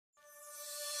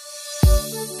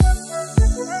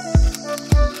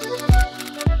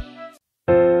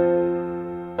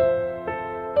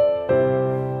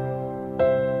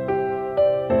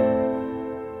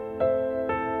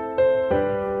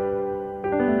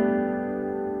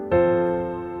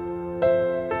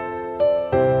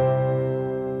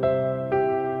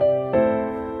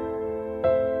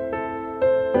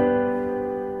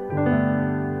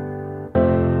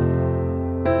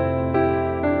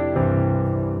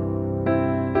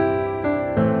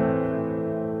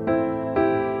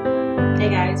Hey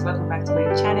guys, welcome back to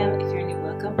my channel. If you're new,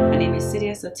 welcome. My name is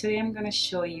Sacha. So today I'm going to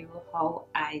show you how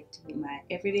I do my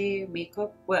everyday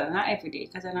makeup. Well, not everyday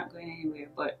because I'm not going anywhere,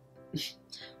 but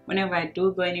whenever I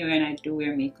do go anywhere and I do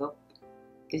wear makeup,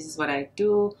 this is what I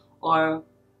do. Or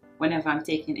whenever I'm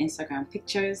taking Instagram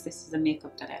pictures, this is the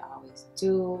makeup that I always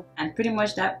do. And pretty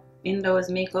much that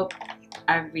indoors makeup,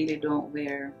 I really don't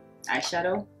wear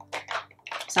eyeshadow.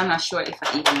 So I'm not sure if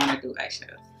I even want to do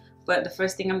eyeshadow. But the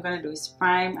first thing I'm going to do is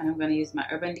prime, and I'm going to use my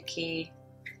Urban Decay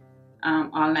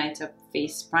All Nighter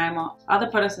Face Primer. All the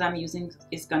products that I'm using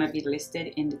is going to be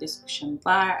listed in the description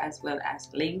bar, as well as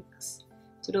links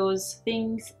to those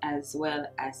things, as well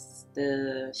as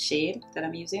the shade that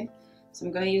I'm using. So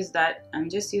I'm going to use that. I'm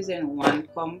just using one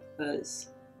pump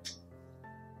because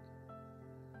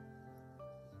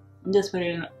I'm just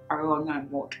putting it around my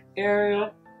mouth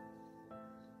area,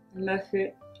 and that's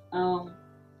it.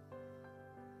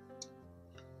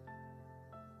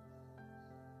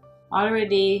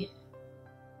 Already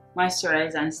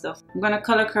moisturized and stuff. I'm gonna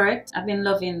color correct. I've been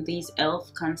loving these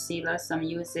e.l.f. concealers. So I'm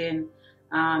using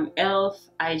e.l.f.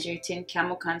 Hydrating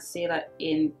Camo concealer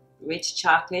in rich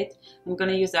chocolate. I'm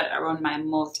gonna use that around my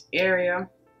mouth area.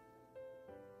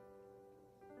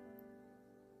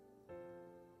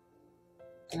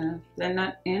 Blend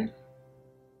that in.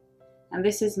 And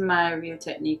this is my Real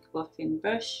Technique buffing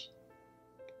brush.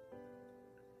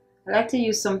 I like to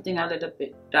use something a little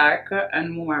bit darker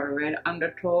and more red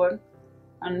undertone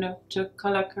to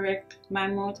color correct my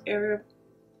mouth area.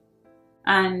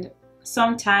 And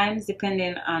sometimes,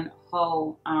 depending on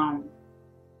how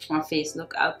my face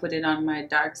look, I'll put it on my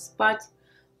dark spot.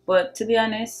 But to be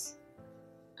honest,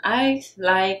 I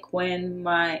like when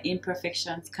my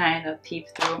imperfections kind of peep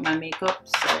through my makeup.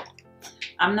 So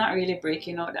I'm not really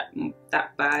breaking out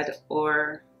that bad,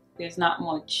 or there's not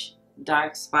much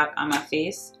dark spot on my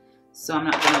face. So I'm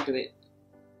not gonna do it,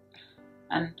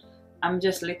 and I'm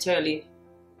just literally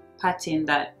patting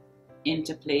that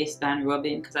into place than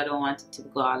rubbing, because I don't want it to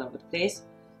go all over the place.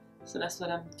 So that's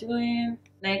what I'm doing.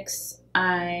 Next,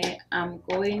 I am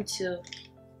going to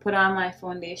put on my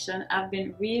foundation. I've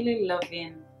been really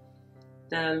loving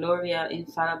the Loreal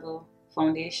Infallible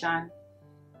foundation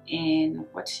in,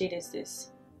 what shade is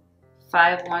this?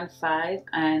 515,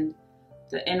 and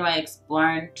the NYX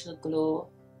Born to Glow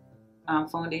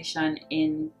foundation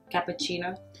in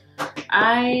Cappuccino.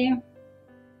 I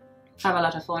have a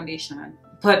lot of foundation,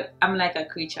 but I'm like a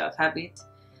creature of habit.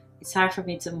 It's hard for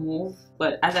me to move,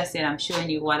 but as I said, I'm showing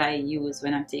you what I use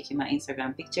when I'm taking my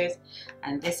Instagram pictures,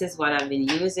 and this is what I've been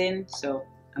using, so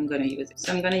I'm gonna use it.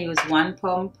 So I'm gonna use one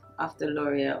pump of the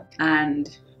L'Oreal, and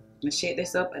I'm gonna shake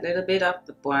this up a little bit of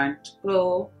the Born to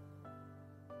Glow.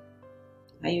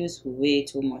 I use way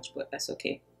too much, but that's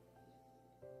okay.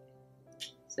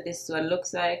 So this is what it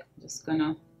looks like. I'm just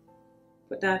gonna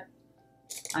put that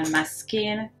on my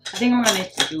skin. I think I'm gonna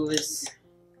use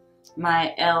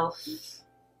my e.l.f.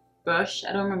 brush.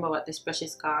 I don't remember what this brush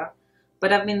is called,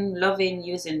 but I've been loving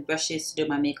using brushes to do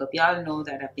my makeup. Y'all know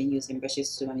that I've been using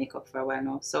brushes to do my makeup for a while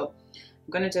now. So I'm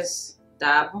gonna just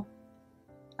dab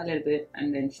a little bit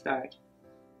and then start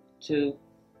to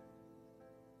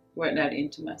work that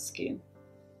into my skin.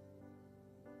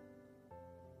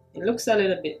 It looks a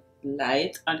little bit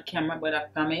light on camera, but I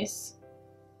promise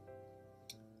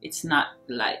it's not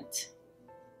light.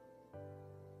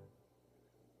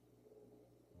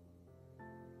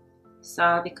 It's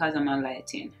all because I'm not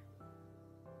lighting.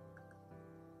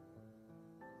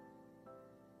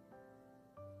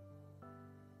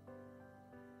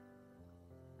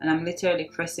 And I'm literally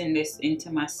pressing this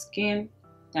into my skin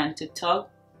down to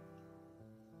top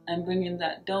and bringing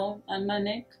that down on my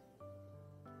neck.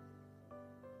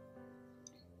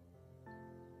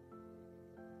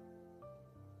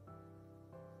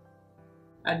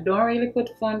 I don't really put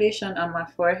foundation on my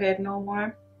forehead no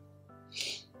more.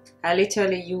 I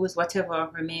literally use whatever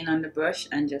remain on the brush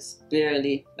and just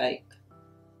barely like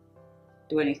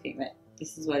do anything. Like,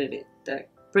 this is what it is. Like,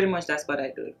 pretty much that's what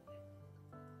I do.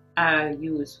 I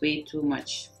use way too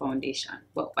much foundation,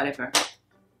 but whatever.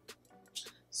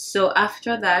 So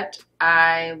after that,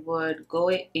 I would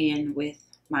go in with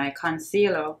my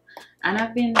concealer, and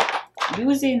I've been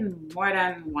using more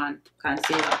than one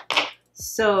concealer.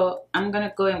 So I'm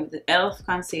gonna go in with the e.l.f.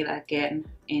 concealer again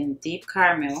in Deep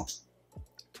Caramel,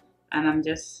 and I'm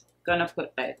just gonna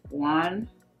put like one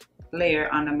layer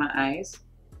under my eyes,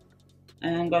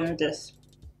 and I'm gonna just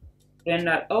blend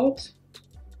that out.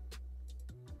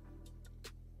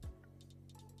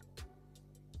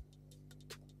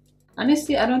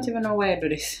 Honestly, I don't even know why I do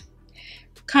this.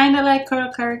 Kind of like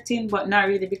color correcting, but not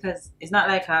really, because it's not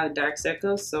like I have dark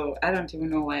circles, so I don't even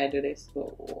know why I do this,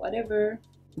 but whatever.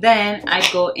 Then I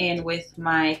go in with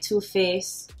my Too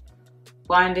Faced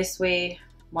Born This Way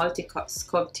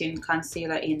Multi-Sculpting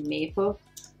Concealer in Maple,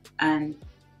 and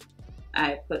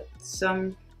I put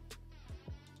some,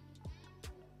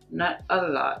 not a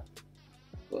lot,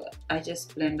 but I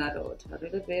just blend that out a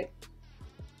little bit.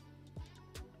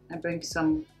 I bring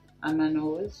some on my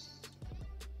nose,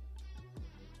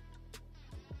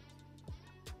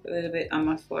 a little bit on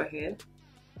my forehead,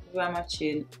 on my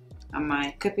chin, on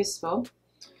my cupid's bow.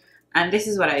 And this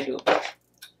is what I do.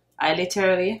 I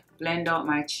literally blend out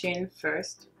my chin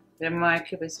first, then my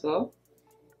cupid's bow,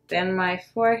 then my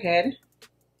forehead,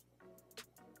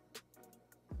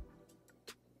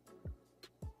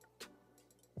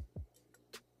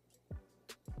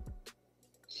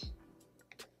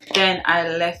 then I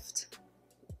left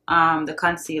the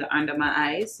concealer under my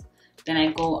eyes. Then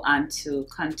I go on to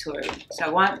contouring. So I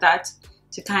want that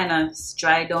to kind of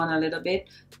dry down a little bit,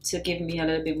 to give me a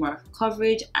little bit more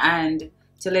coverage, and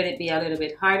to let it be a little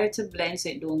bit harder to blend so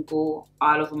it don't go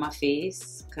all over my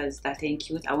face, because that ain't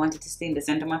cute. I want it to stay in the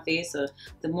center of my face, so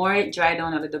the more it dry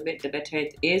down a little bit, the better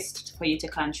it is for you to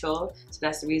control. So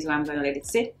that's the reason why I'm going to let it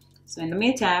sit. So in the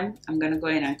meantime, I'm going to go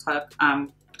in and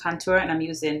contour, and I'm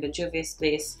using the Juvias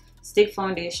Place Stick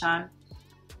Foundation.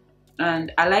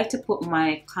 And I like to put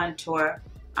my contour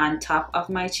on top of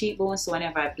my cheekbone, so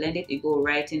whenever I blend it, it go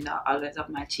right in the hollows of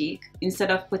my cheek, instead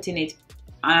of putting it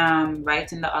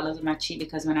right in the hollows of my cheek,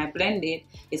 because when I blend it,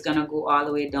 it's gonna go all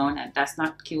the way down, and that's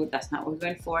not cute. That's not what we're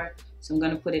going for. So I'm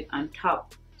gonna put it on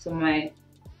top. So my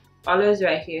hollows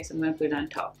right here, so I'm gonna put it on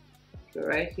top. So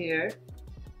right here,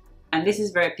 and this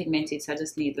is very pigmented, so I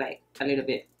just need like a little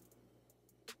bit.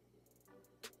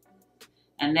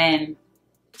 And then,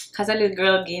 because a little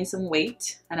girl gained some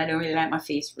weight and I don't really like my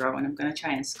face raw, and I'm going to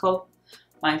try and sculpt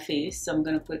my face, so I'm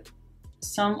going to put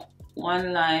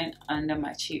one line under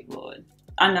my cheekbone,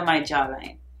 under my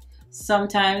jawline.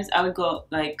 Sometimes I would go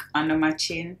like under my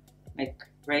chin, like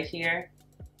right here,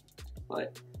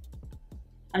 but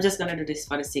I'm just going to do this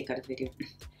for the sake of the video.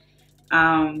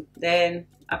 Then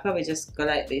I'll probably just go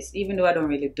like this, even though I don't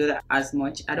really do that as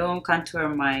much. I don't contour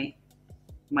my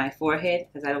forehead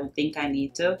because I don't think I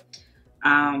need to.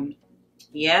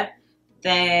 Yeah,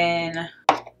 then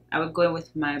I would go in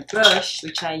with my brush,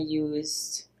 which I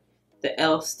used the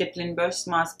e.l.f. stippling brush,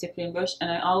 small stippling brush,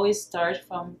 and I always start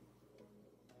from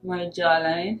my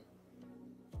jawline,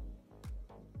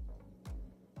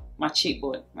 my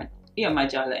cheekbone, my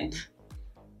jawline,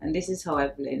 and this is how I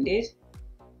blend it,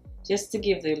 just to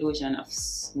give the illusion of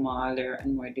smaller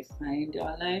and more defined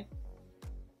jawline.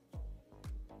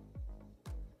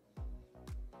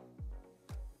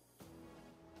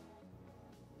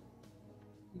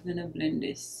 I'm gonna blend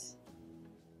this,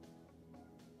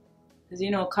 because you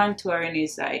know, contouring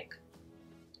is like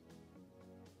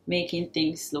making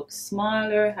things look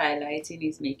smaller, highlighting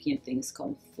is making things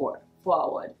come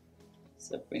forward.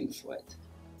 So bring forth.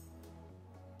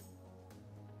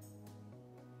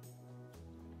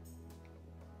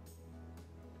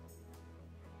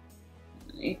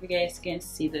 If you guys can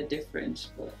see the difference,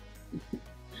 but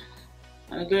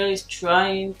my girl is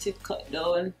trying to cut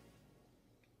down.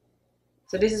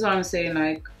 So this is what I'm saying,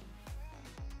 like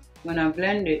when I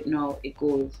blend it now, it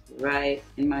goes right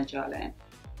in my jawline.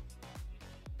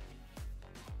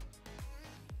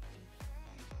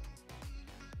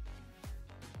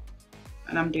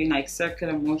 And I'm doing like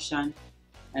circular motion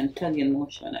and tugging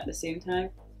motion at the same time.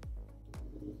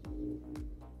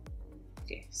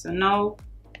 Okay, so now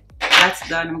that's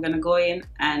done. I'm gonna go in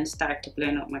and start to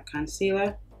blend out my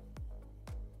concealer.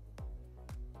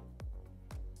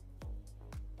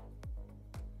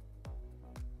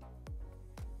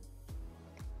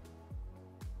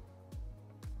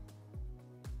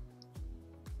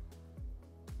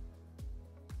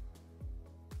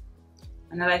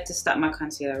 And I like to start my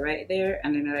concealer right there,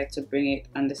 and then I like to bring it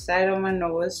on the side of my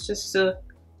nose just to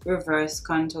reverse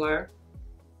contour.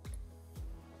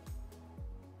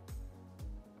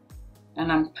 And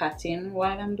I'm patting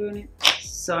while I'm doing it.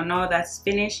 So now that's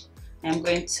finished. I'm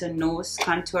going to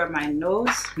contour my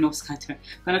nose. I'm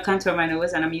gonna contour my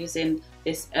nose, and I'm using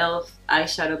this e.l.f.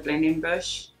 eyeshadow blending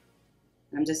brush.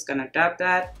 I'm just gonna dab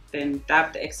that, then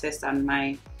dab the excess on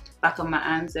my back of my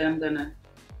hands. Then I'm gonna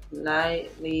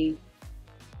lightly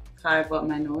carve out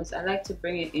my nose. I like to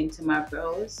bring it into my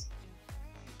brows.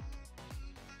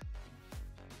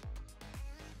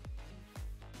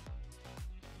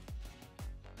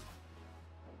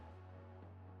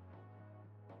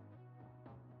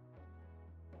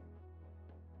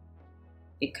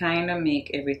 It kind of make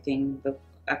everything look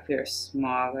appear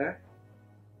smaller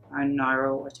or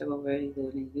narrow, whichever word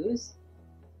you're going to use.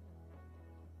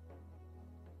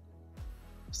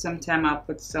 Sometimes I'll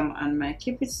put some on my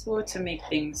cupid's bow to make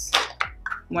things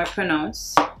more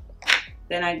pronounced.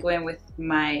 Then I go in with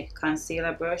my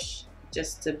concealer brush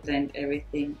just to blend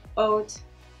everything out.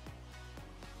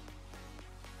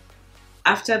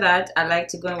 After that, I like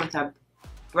to go in with a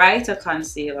brighter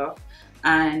concealer,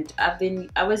 and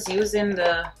I was using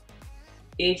the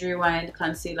Age Rewind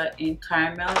concealer in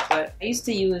caramel, but I used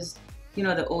to use, you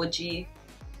know, the OG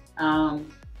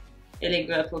LA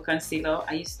Girl Pro concealer.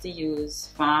 I used to use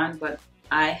Fawn, but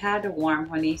I had a warm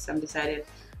honey, so I decided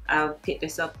I'll pick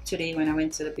this up today when I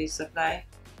went to the beauty supply.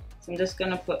 So I'm just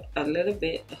gonna put a little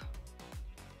bit.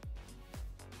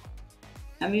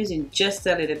 I'm using just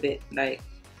a little bit, like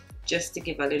just to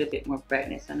give a little bit more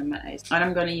brightness under my eyes. And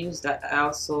I'm gonna use that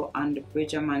also on the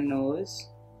bridge of my nose.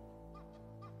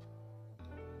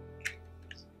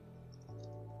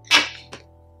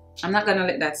 I'm not gonna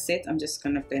let that sit, I'm just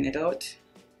gonna blend it out.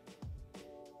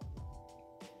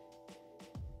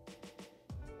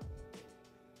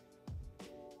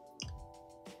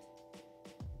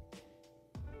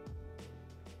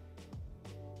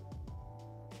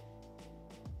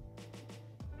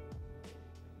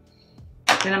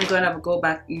 Then I'm gonna go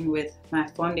back in with my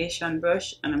foundation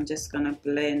brush and I'm just gonna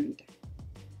blend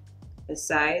the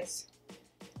sides.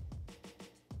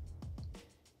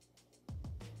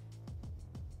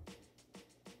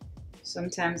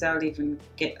 Sometimes I'll even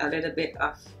get a little bit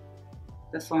of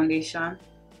the foundation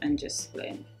and just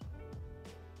blend,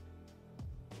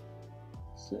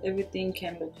 so everything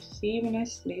can look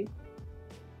seamlessly.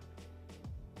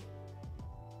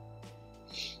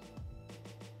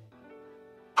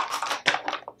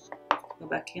 Go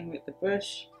back in with the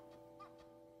brush.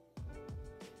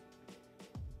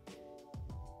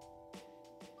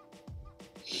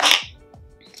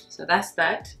 So that's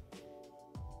that.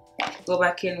 Go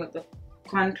back in with the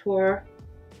contour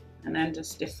and then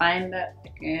just define that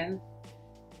again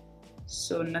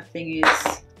so nothing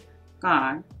is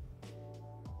gone.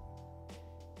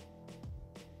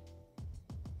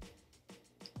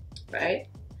 Right,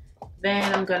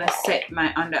 then I'm gonna set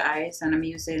my under eyes and I'm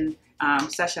using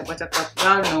Sacha Buttercup.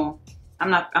 Y'all know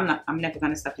I'm never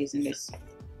gonna stop using this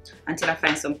until I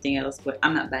find something else, but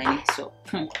I'm not buying it. So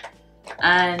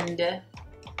and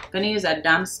I'm gonna use a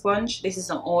damp sponge. This is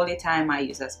the only time I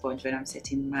use a sponge, when I'm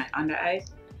setting my under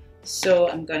eyes. So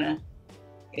I'm gonna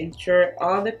ensure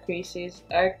all the creases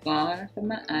are gone from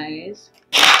my eyes.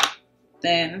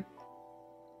 Then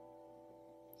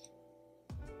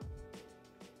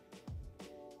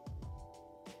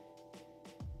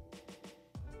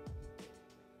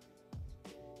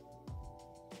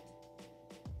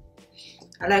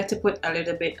I like to put a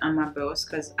little bit on my brows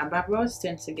because my brows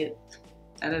tend to get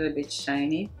a little bit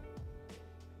shiny.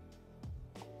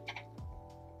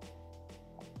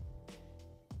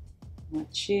 My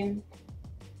chin,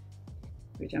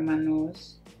 bridge of my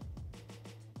nose.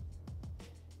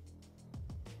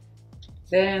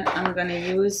 Then I'm gonna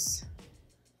use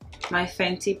my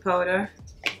Fenty powder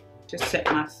to set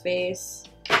my face.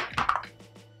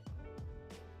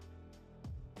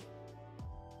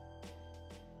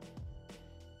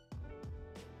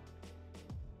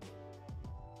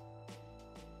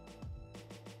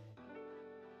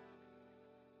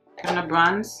 I'm gonna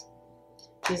bronze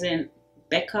using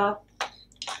Becca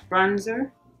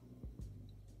bronzer.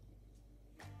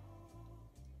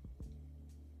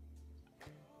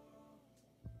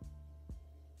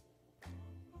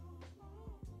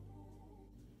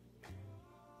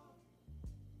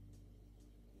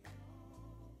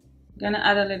 Gonna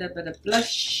add a little bit of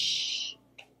blush.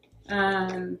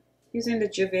 Using the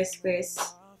Juvias Face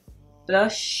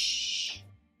blush.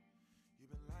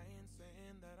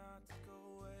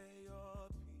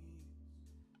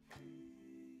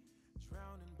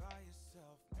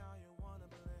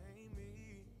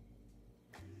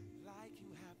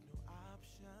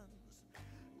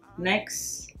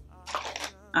 Next,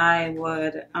 I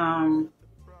would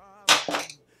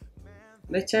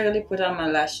literally put on my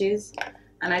lashes,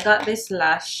 and I got this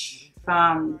lash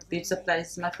from Beauty Supply.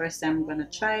 This is my first time I'm gonna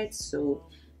try it, so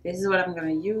this is what I'm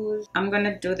gonna use. I'm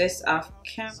gonna do this off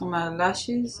camera. So my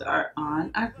lashes are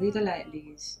on. I really like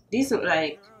these. These look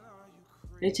like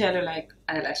literally like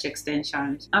eyelash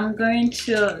extensions. I'm going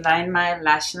to line my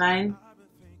lash line.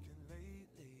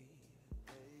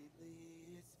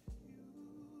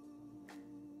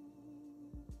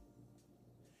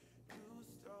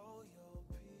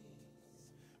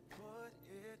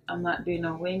 I'm not doing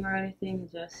a wing or anything,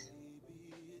 just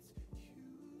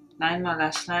line my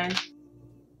lash line.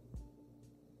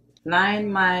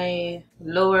 Line my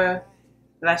lower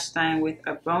lash line with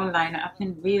a brown liner. I've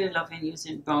been really loving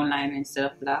using brown liner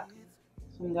instead of black.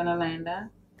 So I'm gonna line that.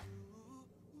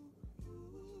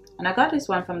 And I got this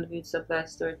one from the beauty supply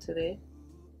store today.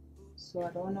 So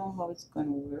I don't know how it's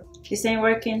gonna work. This ain't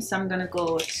working, so I'm gonna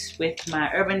go with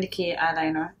my Urban Decay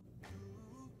eyeliner.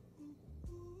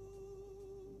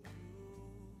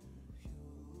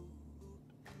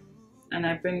 And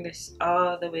I bring this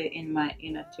all the way in my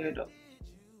inner tear duct.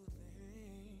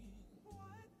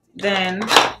 Then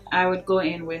I would go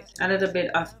in with a little bit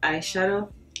of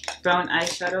eyeshadow, brown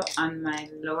eyeshadow on my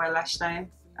lower lash line,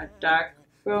 a dark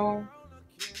brown,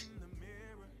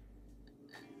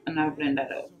 and I'll blend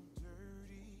that out.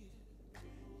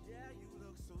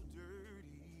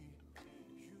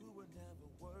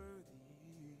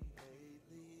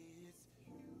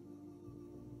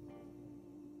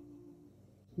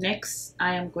 Next,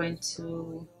 I am going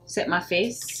to set my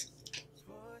face.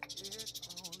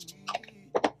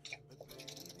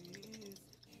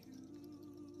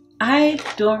 I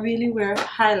don't really wear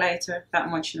highlighter that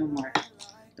much no more.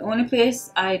 The only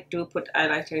place I do put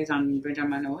highlighter is on the bridge of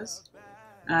my nose.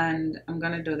 And I'm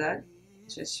gonna do that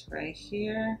just right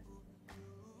here.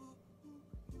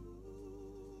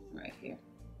 Right here.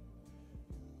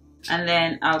 And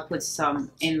then I'll put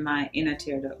some in my inner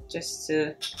tear duct just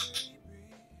to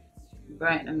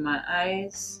brighten my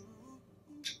eyes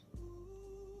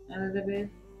a little bit.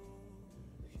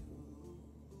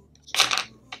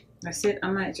 That's it. I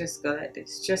might just go like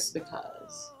this just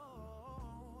because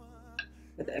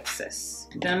with the excess.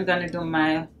 Then I'm gonna do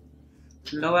my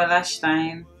lower lash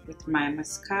line with my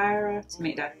mascara to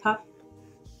make that pop.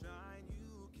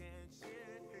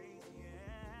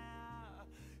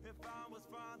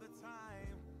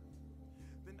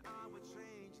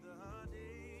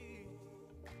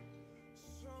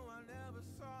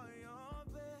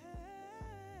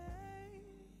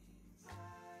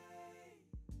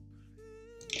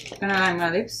 Gonna line my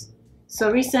lips.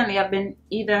 So recently I've been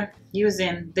either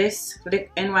using this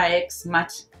NYX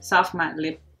matte soft matte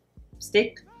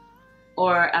lipstick,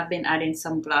 or I've been adding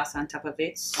some gloss on top of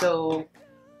it. So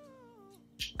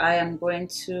I am going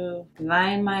to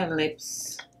line my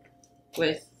lips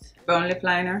with brown lip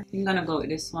liner. I'm gonna go with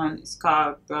this one. It's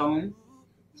called Brown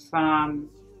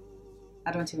from,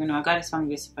 I don't even know, I got this from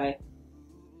Beauty Supply.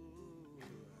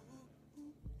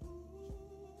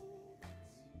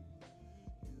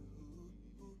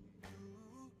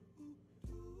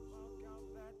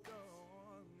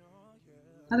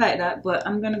 I like that, but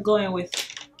I'm gonna go in with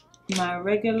my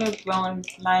regular brown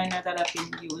liner that I've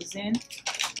been using.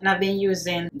 And I've been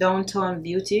using Downtown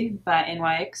Beauty by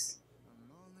NYX.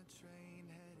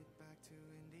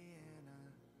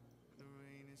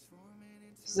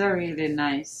 It's a really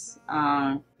nice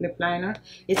lip liner.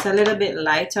 It's a little bit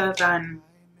lighter than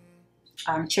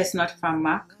Chestnut from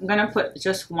MAC. I'm gonna put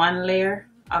just one layer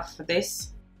of this.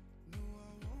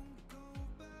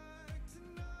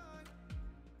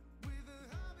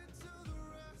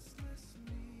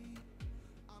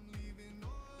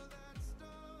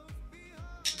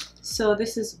 So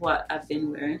this is what I've been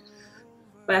wearing,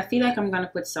 but I feel like I'm gonna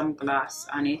put some gloss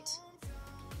on it.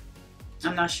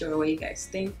 I'm not sure what you guys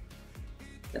think,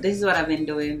 but this is what I've been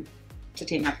doing to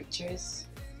take my pictures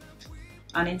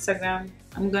on Instagram.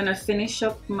 I'm gonna finish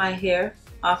up my hair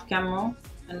off camera,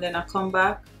 and then I'll come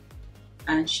back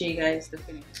and show you guys the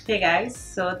finish. Hey guys,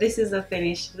 so this is the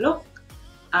finished look.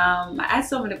 I add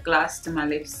some lip gloss to my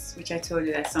lips, which I told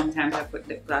you that sometimes I put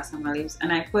lip gloss on my lips,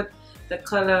 and I put the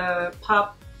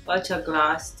Colorpop Ultra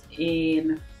Gloss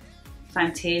in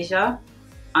Fantasia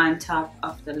on top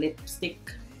of the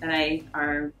lipstick that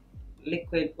or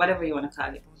liquid, whatever you want to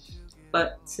call it.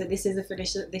 But so this is the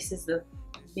finish. This is the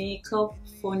makeup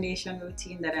foundation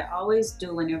routine that I always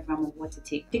do whenever I'm about to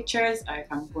take pictures or if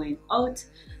I'm going out.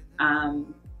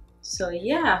 So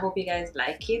yeah, I hope you guys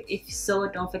like it. If so,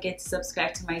 don't forget to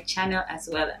subscribe to my channel as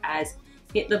well as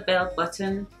hit the bell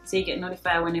button so you get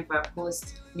notified whenever I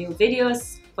post new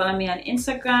videos. Follow me on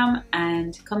Instagram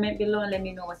and comment below and let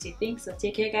me know what you think. So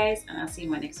take care guys, and I'll see you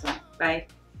in my next one. Bye.